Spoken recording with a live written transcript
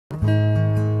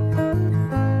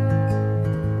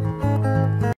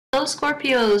Hello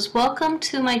Scorpios, welcome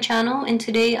to my channel, and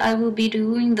today I will be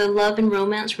doing the love and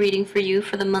romance reading for you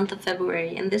for the month of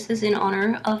February, and this is in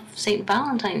honor of Saint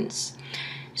Valentine's.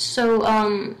 So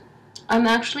I'm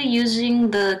actually using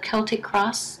the Celtic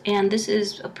cross, and this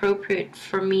is appropriate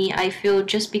for me, I feel,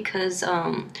 just because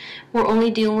we're only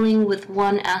dealing with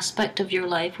one aspect of your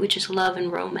life, which is love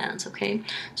and romance. Okay,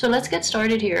 so let's get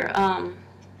started here.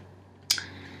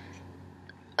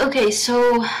 Okay,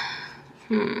 so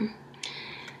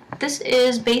this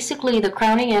is basically the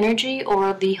crowning energy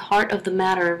or the heart of the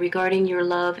matter regarding your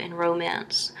love and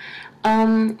romance.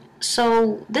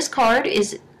 So this card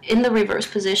is in the reverse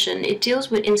position. It deals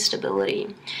with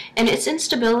instability, and it's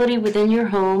instability within your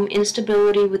home,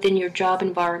 instability within your job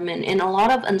environment, and a lot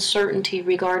of uncertainty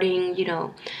regarding, you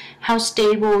know, how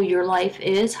stable your life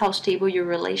is, how stable your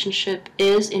relationship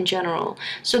is in general.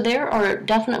 So there are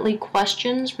definitely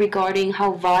questions regarding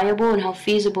how viable and how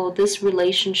feasible this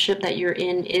relationship that you're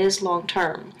in is long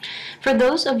term. For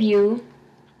those of you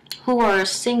who are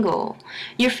single,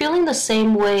 you're feeling the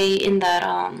same way in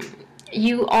that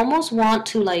you almost want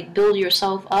to like build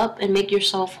yourself up and make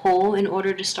yourself whole in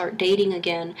order to start dating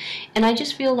again. And I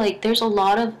just feel like there's a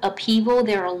lot of upheaval,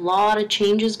 there are a lot of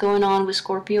changes going on with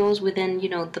Scorpios within, you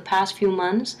know, the past few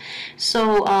months.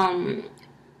 So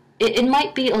it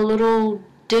might be a little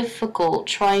difficult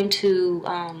trying to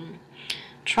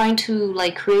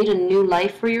like create a new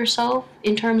life for yourself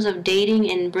in terms of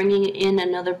dating and bringing in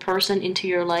another person into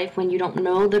your life when you don't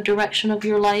know the direction of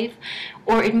your life.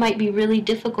 Or it might be really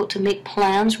difficult to make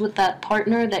plans with that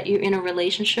partner that you're in a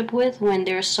relationship with when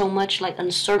there's so much like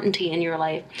uncertainty in your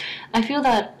life. I feel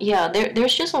that, yeah,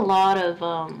 there's just a lot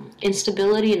of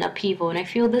instability and upheaval, and I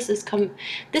feel this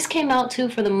came out too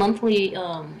for the monthly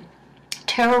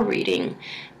tarot reading.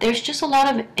 There's just a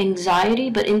lot of anxiety,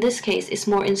 but in this case it's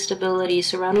more instability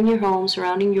surrounding your home,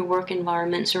 surrounding your work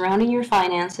environment, surrounding your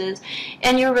finances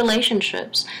and your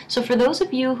relationships. So for those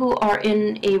of you who are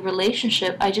in a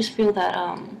relationship, I just feel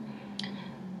that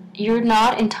you're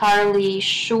not entirely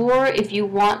sure if you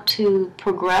want to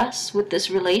progress with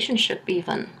this relationship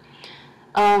even.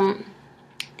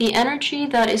 The energy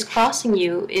that is crossing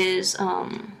you is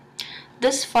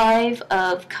this Five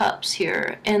of Cups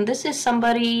here, and this is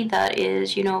somebody that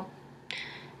is, you know,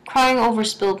 crying over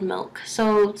spilled milk.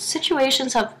 So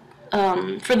situations have,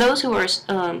 for those who are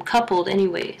coupled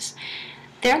anyways,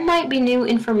 there might be new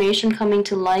information coming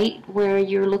to light where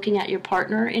you're looking at your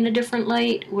partner in a different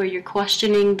light, where you're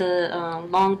questioning the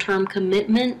long-term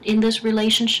commitment in this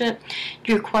relationship.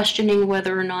 You're questioning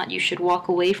whether or not you should walk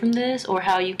away from this, or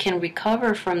how you can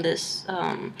recover from this,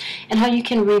 and how you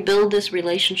can rebuild this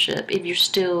relationship if you're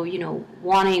still, you know,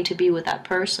 wanting to be with that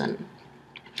person.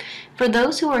 For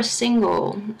those who are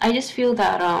single, I just feel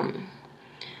that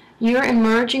you're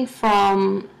emerging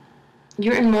from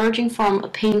a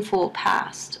painful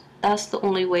past. That's the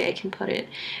only way I can put it.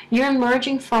 You're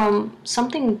emerging from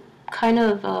something kind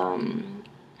of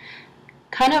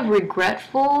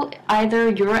regretful,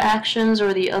 either your actions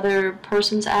or the other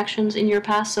person's actions in your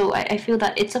past. So I feel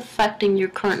that it's affecting your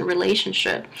current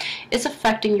relationship. It's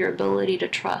affecting your ability to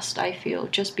trust, I feel,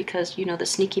 just because, you know, the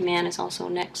sneaky man is also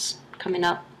next coming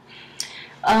up.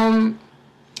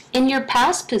 In your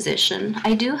past position,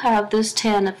 I do have this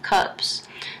Ten of Cups.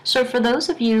 So for those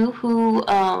of you who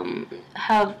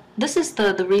have, this is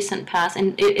the recent past,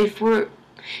 and if we're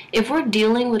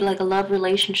dealing with like a love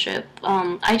relationship,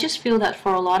 I just feel that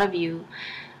for a lot of you,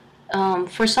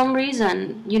 for some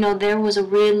reason, you know, there was a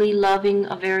really loving,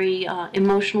 a very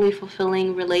emotionally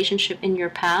fulfilling relationship in your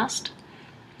past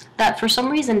that for some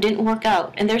reason didn't work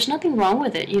out, and there's nothing wrong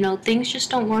with it. You know, things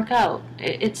just don't work out.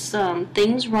 It's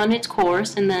things run its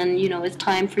course, and then, you know, it's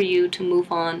time for you to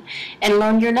move on and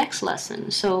learn your next lesson.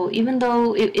 So even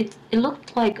though it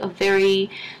looked like a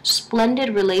very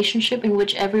splendid relationship in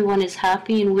which everyone is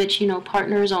happy, in which, you know,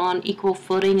 partners are on equal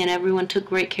footing and everyone took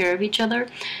great care of each other,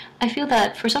 I feel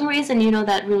that for some reason, you know,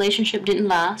 that relationship didn't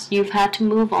last. You've had to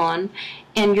move on,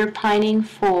 and you're pining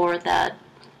for that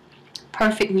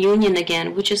perfect union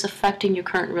again, which is affecting your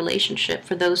current relationship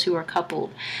for those who are coupled.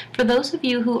 For those of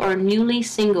you who are newly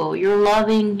single, you're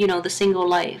loving, you know, the single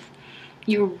life.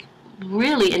 You're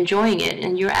really enjoying it,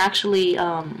 and you're actually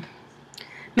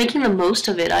making the most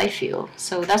of it, I feel.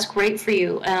 So that's great for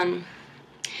you.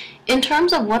 In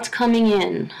terms of what's coming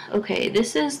in, okay,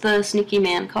 this is the Sneaky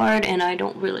Man card, and I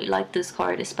don't really like this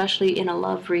card, especially in a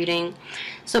love reading.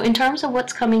 So in terms of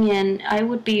what's coming in, I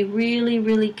would be really,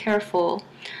 really careful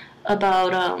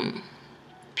about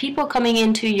people coming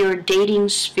into your dating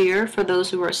sphere for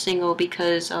those who are single,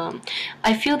 because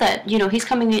I feel that, you know, he's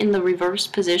coming in the reverse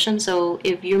position. So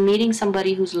if you're meeting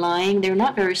somebody who's lying, they're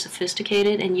not very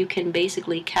sophisticated, and you can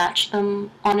basically catch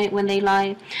them on it when they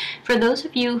lie. For those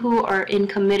of you who are in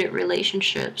committed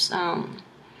relationships,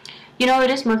 you know,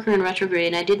 it is Mercury in retrograde,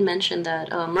 and I did mention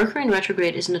that Mercury in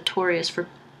retrograde is notorious for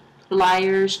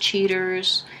liars,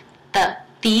 cheaters, the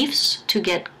thieves to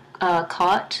get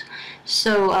caught.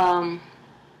 So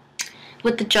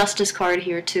with the Justice card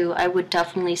here too, I would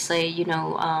definitely say, you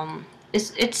know,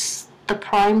 it's the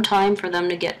prime time for them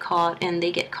to get caught, and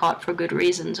they get caught for good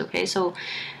reasons. Okay, so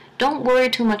don't worry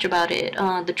too much about it.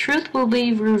 The truth will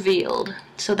be revealed.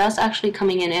 So that's actually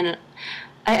coming in, and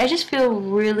I just feel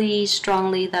really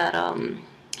strongly that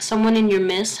someone in your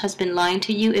midst has been lying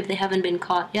to you. If they haven't been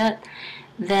caught yet,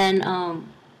 then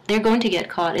they're going to get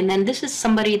caught. And then this is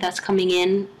somebody that's coming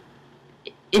in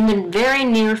the very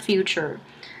near future.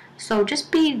 So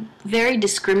just be very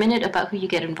discriminate about who you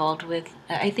get involved with.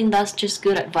 I think that's just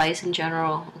good advice in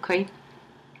general, okay?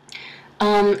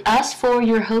 As for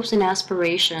your hopes and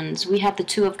aspirations, we have the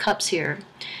Two of Cups here.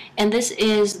 And this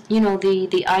is, you know,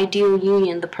 the ideal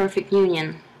union, the perfect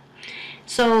union.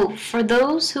 So for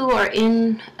those who are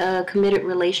in a committed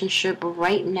relationship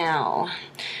right now,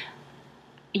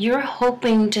 you're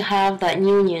hoping to have that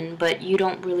union, but you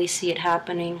don't really see it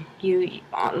happening. You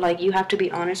have to be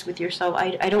honest with yourself.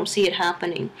 I don't see it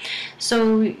happening.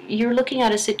 So you're looking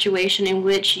at a situation in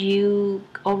which you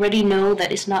already know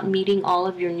that it's not meeting all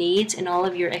of your needs and all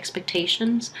of your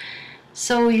expectations.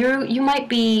 So you might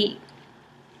be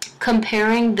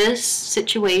comparing this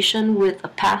situation with a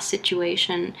past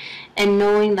situation, and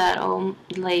knowing that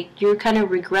you're kind of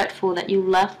regretful that you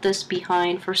left this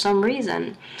behind for some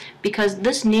reason, because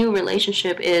this new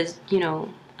relationship is, you know,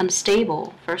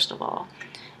 unstable, first of all.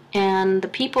 And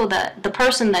the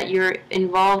person that you're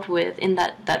involved with in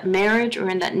that marriage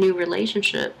or in that new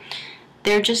relationship,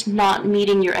 they're just not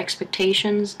meeting your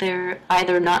expectations. They're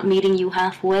either not meeting you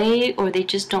halfway, or they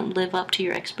just don't live up to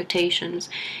your expectations,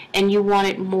 and you want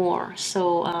it more.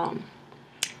 So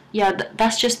yeah,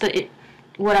 that's just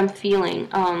what I'm feeling.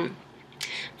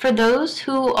 For those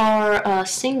who are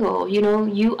single, you know,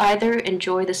 you either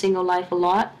enjoy the single life a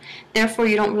lot, therefore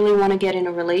you don't really want to get in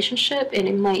a relationship, and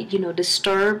it might, you know,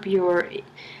 disturb your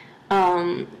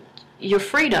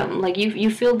freedom. Like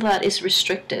you feel that it's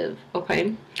restrictive,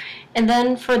 okay? And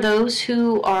then for those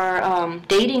who are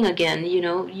dating again, you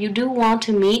know, you do want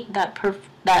to meet that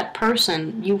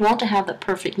person. You want to have that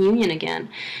perfect union again,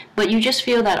 but you just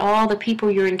feel that all the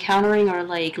people you're encountering are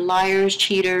like liars,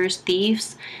 cheaters,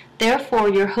 thieves. Therefore,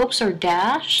 your hopes are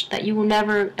dashed that you will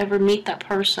never ever meet that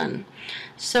person.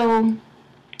 So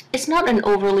it's not an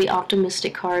overly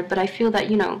optimistic card, but I feel that,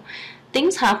 you know,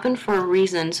 things happen for a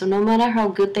reason. So no matter how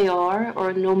good they are,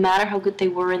 or no matter how good they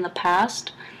were in the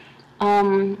past,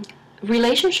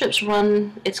 relationships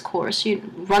run its course. You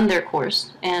run their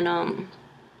course, and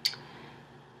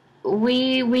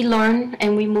we learn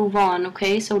and we move on.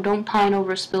 Okay, so don't pine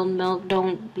over spilled milk.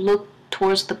 Don't look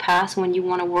towards the past when you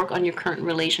want to work on your current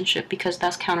relationship, because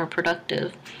that's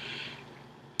counterproductive.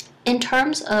 In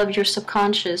terms of your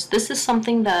subconscious, this is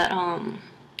something that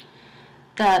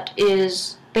that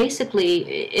is basically,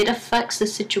 it affects the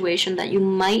situation that you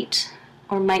might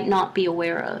or might not be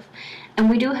aware of. And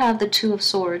we do have the Two of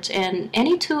Swords, and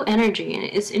any two energy, and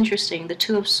it's interesting, the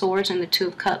Two of Swords and the Two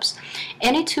of Cups.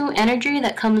 Any two energy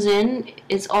that comes in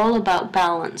is all about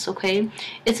balance, okay?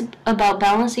 It's about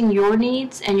balancing your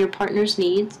needs and your partner's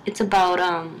needs. It's about,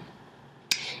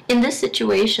 in this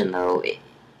situation though,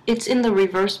 it's in the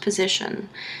reverse position.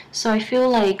 So I feel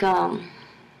like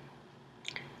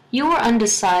you were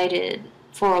undecided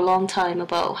for a long time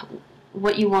about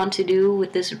what you want to do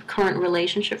with this current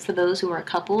relationship for those who are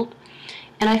coupled.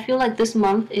 And I feel like this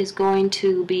month is going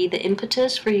to be the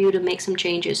impetus for you to make some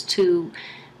changes too.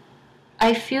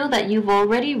 I feel that you've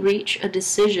already reached a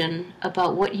decision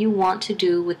about what you want to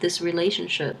do with this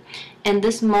relationship. And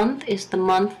this month is the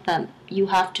month that you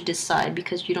have to decide,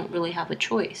 because you don't really have a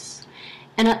choice.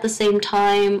 And at the same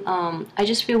time, I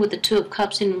just feel with the Two of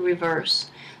Cups in reverse,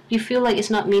 you feel like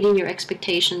it's not meeting your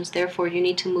expectations, therefore you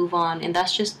need to move on. And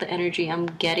that's just the energy I'm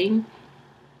getting.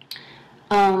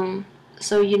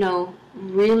 So, you know,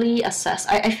 really assess.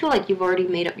 I feel like you've already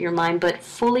made up your mind, but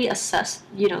fully assess,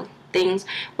 you know, things.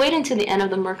 Wait until the end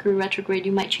of the Mercury retrograde.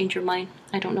 You might change your mind.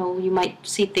 I don't know. You might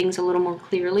see things a little more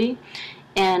clearly.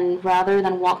 And rather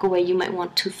than walk away, you might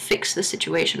want to fix the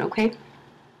situation, okay?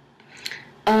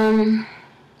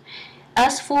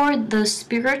 As for the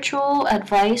spiritual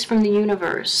advice from the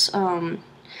universe,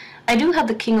 I do have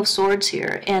the King of Swords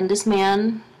here, and this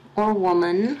man, or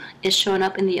woman is showing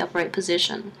up in the upright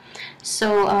position.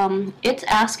 So it's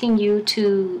asking you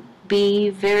to be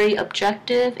very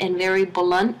objective and very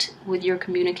blunt with your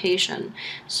communication.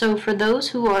 So for those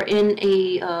who are in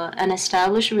an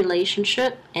established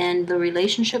relationship and the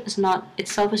relationship is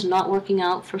not working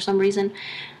out for some reason,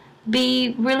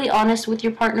 be really honest with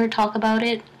your partner, talk about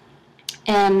it,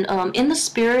 and in the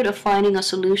spirit of finding a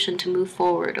solution to move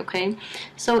forward, okay?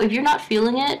 So if you're not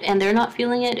feeling it and they're not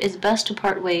feeling it, it's best to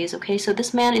part ways, okay? So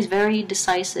this man is very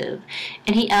decisive,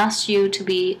 and he asks you to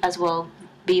be as well,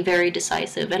 be very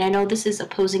decisive. And I know this is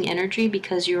opposing energy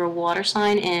because you're a water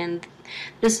sign and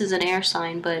this is an air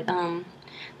sign, but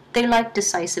they like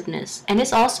decisiveness. And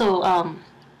it's also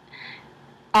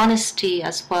honesty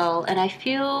as well. And I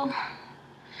feel,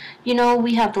 you know,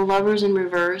 we have the Lovers in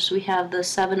reverse, we have the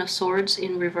Seven of Swords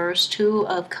in reverse, Two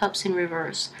of Cups in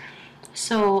reverse.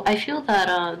 So I feel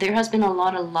that there has been a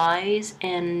lot of lies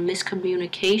and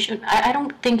miscommunication. I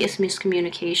don't think it's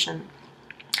miscommunication.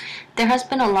 There has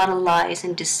been a lot of lies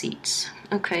and deceits,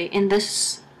 okay, in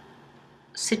this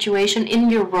situation, in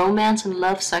your romance and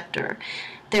love sector.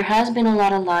 There has been a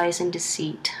lot of lies and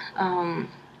deceit.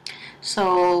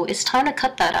 So it's time to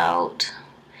cut that out.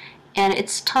 And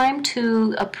it's time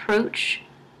to approach,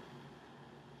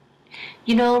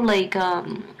 you know, like,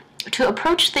 to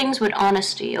approach things with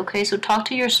honesty, okay? So talk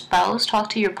to your spouse, talk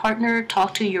to your partner,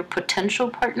 talk to your potential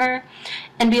partner,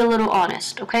 and be a little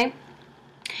honest, okay?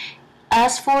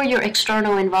 As for your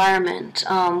external environment,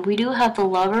 we do have the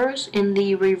Lovers in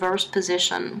the reverse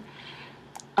position.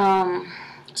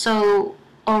 So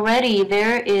already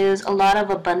there is a lot of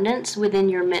abundance within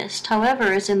your midst.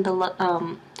 However, it's in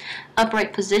the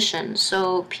upright position.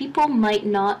 So people might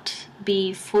not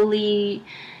be fully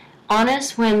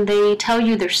honest when they tell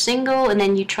you they're single and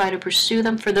then you try to pursue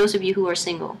them. For those of you who are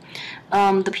single,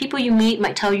 the people you meet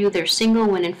might tell you they're single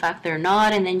when in fact they're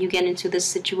not, and then you get into this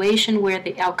situation where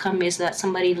the outcome is that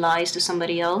somebody lies to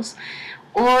somebody else.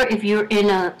 Or if you're in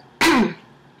a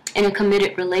in a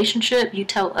committed relationship, you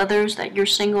tell others that you're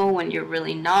single when you're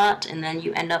really not, and then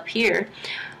you end up here.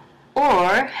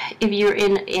 Or if you're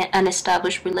in an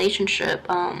established relationship,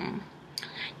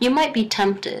 you might be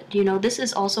tempted. You know, this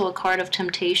is also a card of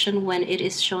temptation when it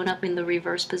is shown up in the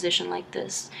reverse position like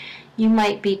this. You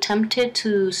might be tempted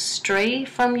to stray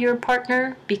from your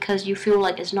partner because you feel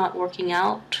like it's not working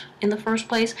out in the first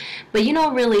place, but you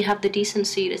don't really have the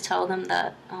decency to tell them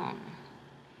that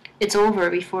it's over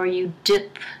before you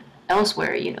dip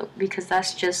elsewhere, you know, because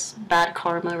that's just bad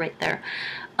karma right there.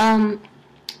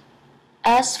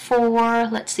 As for,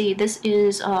 let's see, this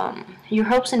is your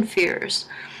hopes and fears.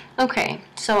 Okay,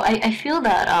 so I feel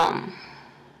that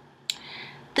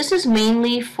this is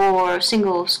mainly for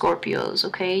single Scorpios,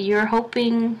 okay? You're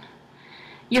hoping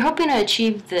to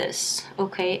achieve this,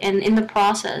 okay? And in the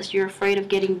process, you're afraid of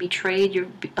getting betrayed, you're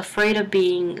afraid of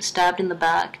being stabbed in the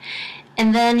back,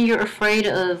 and then you're afraid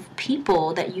of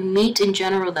people that you meet in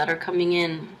general that are coming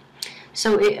in.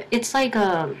 So it's like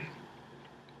a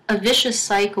vicious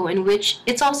cycle in which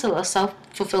it's also a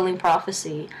self-fulfilling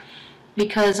prophecy,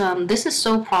 because this is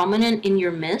so prominent in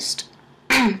your midst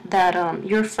that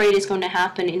you're afraid it's going to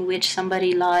happen, in which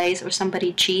somebody lies or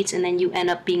somebody cheats and then you end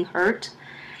up being hurt.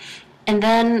 And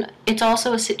then it's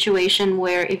also a situation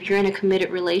where if you're in a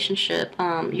committed relationship,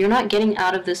 you're not getting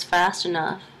out of this fast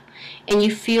enough, and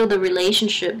you feel the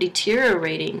relationship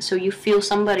deteriorating, so you feel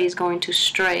somebody's going to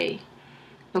stray,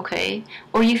 okay?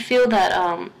 Or you feel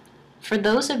that for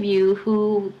those of you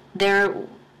who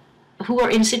are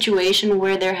in a situation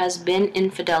where there has been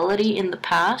infidelity in the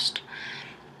past,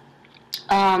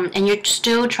 and you're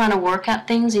still trying to work at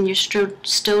things and you're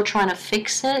still trying to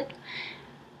fix it,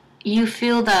 you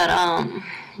feel that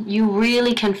you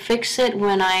really can fix it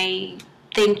when I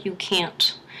think you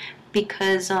can't,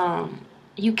 because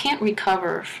you can't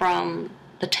recover from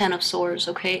the Ten of Swords,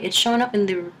 okay? It's showing up in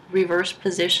the reverse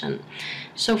position.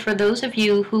 So for those of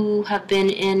you who have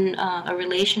been in a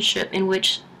relationship in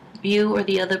which you or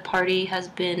the other party has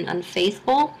been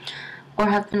unfaithful or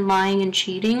have been lying and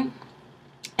cheating,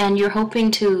 and you're hoping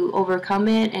to overcome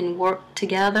it and work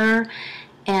together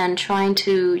and trying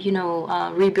to, you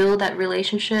know, rebuild that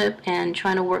relationship and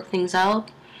trying to work things out,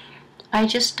 I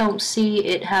just don't see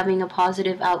it having a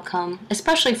positive outcome,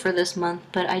 especially for this month,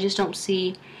 but I just don't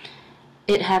see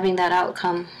it having that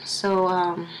outcome.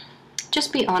 So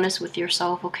just be honest with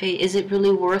yourself, okay? Is it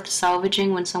really worth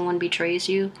salvaging when someone betrays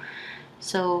you?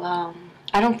 So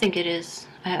I don't think it is.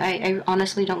 I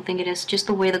honestly don't think it is, just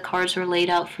the way the cards are laid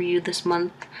out for you this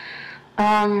month.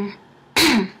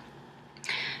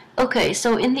 Okay,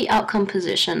 so in the outcome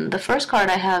position, the first card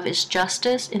I have is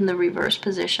Justice in the reverse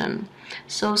position.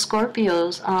 So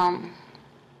Scorpios,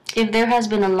 if there has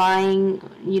been a lying,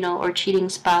 or cheating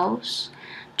spouse,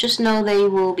 just know they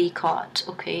will be caught,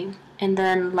 okay? And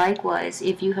then likewise,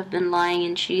 if you have been lying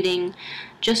and cheating,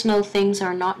 just know things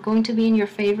are not going to be in your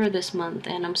favor this month,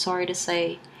 and I'm sorry to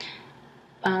say.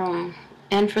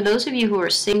 And for those of you who are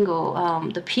single,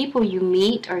 the people you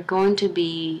meet are going to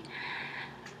be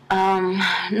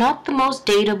not the most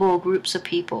dateable groups of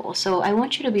people. So I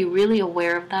want you to be really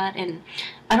aware of that. And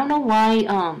I don't know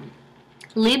why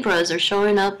Libras are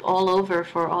showing up all over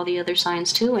for all the other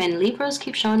signs too, and Libras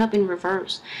keep showing up in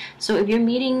reverse. So if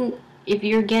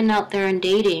you're getting out there and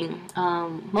dating,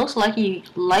 most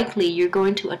likely you're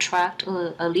going to attract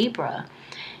a Libra.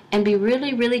 And be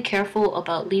really, really careful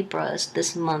about Libras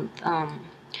this month.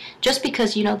 Just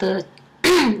because, the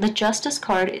the Justice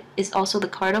card is also the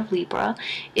card of Libra.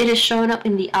 It is showing up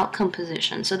in the outcome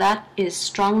position. So that is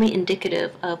strongly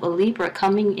indicative of a Libra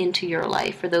coming into your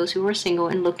life for those who are single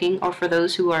and looking, or for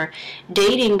those who are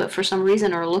dating but for some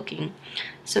reason are looking.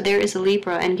 So there is a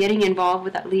Libra, and getting involved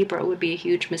with that Libra would be a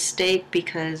huge mistake,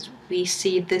 because we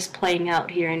see this playing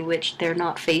out here in which they're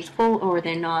not faithful or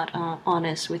they're not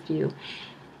honest with you.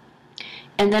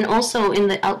 And then also in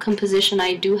the outcome position,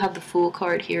 I do have the Fool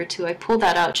card here too. I pulled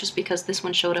that out just because this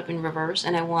one showed up in reverse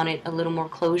and I wanted a little more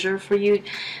closure for you,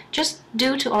 just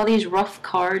due to all these rough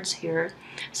cards here.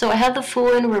 So I have the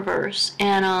Fool in reverse,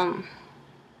 and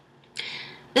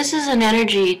this is an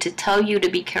energy to tell you to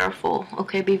be careful,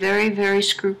 okay? Be very, very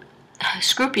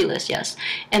scrupulous, yes,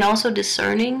 and also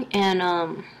discerning,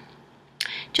 and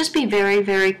just be very,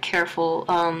 very careful.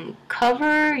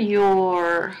 Cover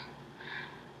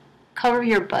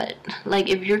your butt. Like,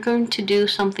 if you're going to do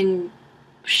something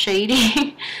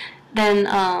shady,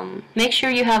 then make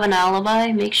sure you have an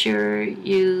alibi. Make sure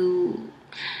your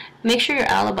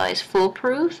alibi is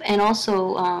foolproof, and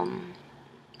also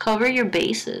cover your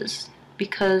bases,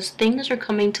 because things are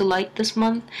coming to light this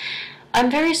month.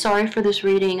 I'm very sorry for this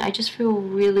reading. I just feel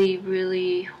really,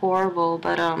 really horrible,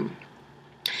 but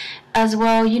as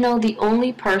well, the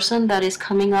only person that is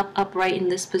coming up upright in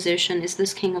this position is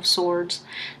this King of Swords.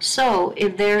 So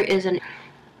if there is an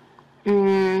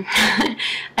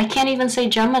I can't even say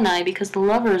Gemini, because the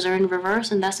Lovers are in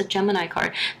reverse, and that's a Gemini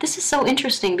card. This is so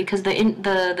interesting because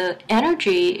the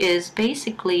energy is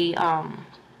basically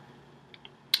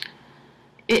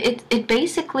it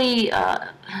basically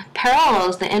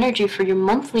parallels the energy for your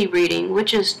monthly reading,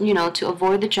 which is to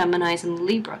avoid the Geminis and the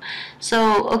Libra.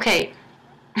 So okay.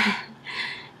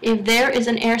 If there is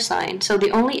an air sign, so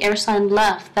the only air sign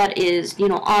left that is,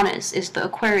 honest is the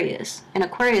Aquarius. And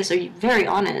Aquarius are very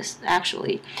honest,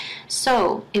 actually.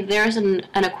 So if there is an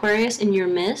Aquarius in your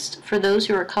midst, for those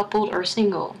who are coupled or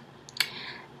single,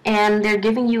 and they're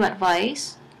giving you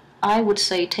advice, I would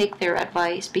say take their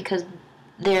advice, because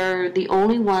they're the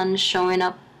only ones showing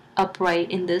up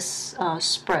upright in this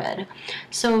spread.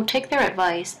 So take their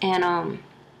advice, and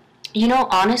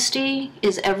honesty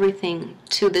is everything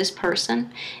to this person,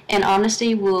 and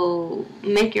honesty will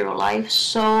make your life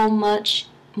so much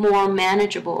more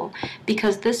manageable,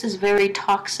 because this is very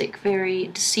toxic, very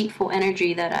deceitful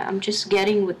energy that I'm just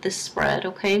getting with this spread,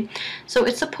 okay? So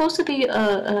it's supposed to be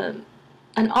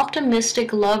an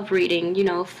optimistic love reading,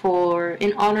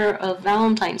 in honor of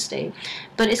Valentine's Day.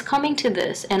 But it's coming to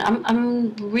this, and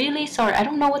I'm really sorry. I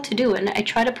don't know what to do, and I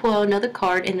try to pull out another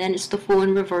card, and then it's the Fool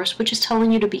in reverse, which is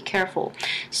telling you to be careful.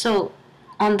 So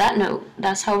on that note,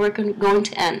 that's how we're going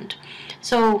to end.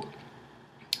 So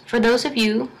for those of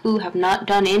you who have not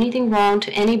done anything wrong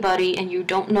to anybody, and you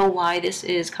don't know why this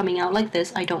is coming out like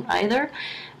this, I don't either,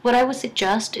 what I would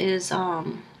suggest is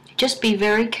just be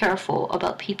very careful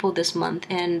about people this month.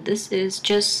 And this is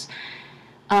just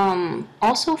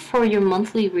also for your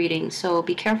monthly reading, so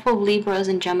be careful of Libras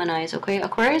and Geminis, okay?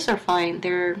 Aquarius are fine,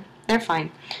 they're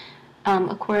fine.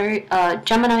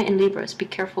 Gemini and Libras, be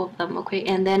careful of them, okay?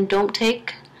 And then don't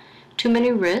take too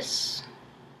many risks,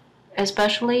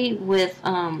 especially with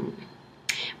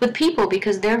people,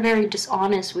 because they're very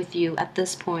dishonest with you at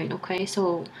this point, okay?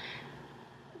 So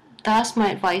that's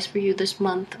my advice for you this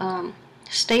month.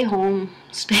 Stay home,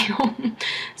 stay home.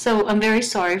 So I'm very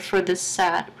sorry for this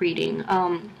sad reading,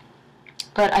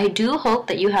 but I do hope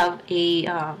that you have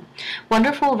a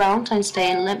wonderful Valentine's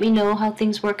Day, and let me know how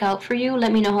things work out for you.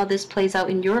 Let me know how this plays out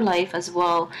in your life as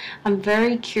well. I'm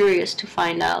very curious to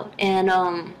find out, and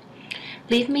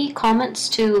leave me comments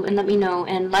too, and let me know,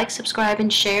 and like, subscribe,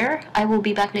 and share. I will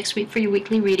be back next week for your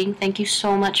weekly reading. Thank you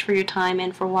so much for your time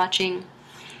and for watching.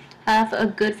 Have a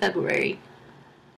good February.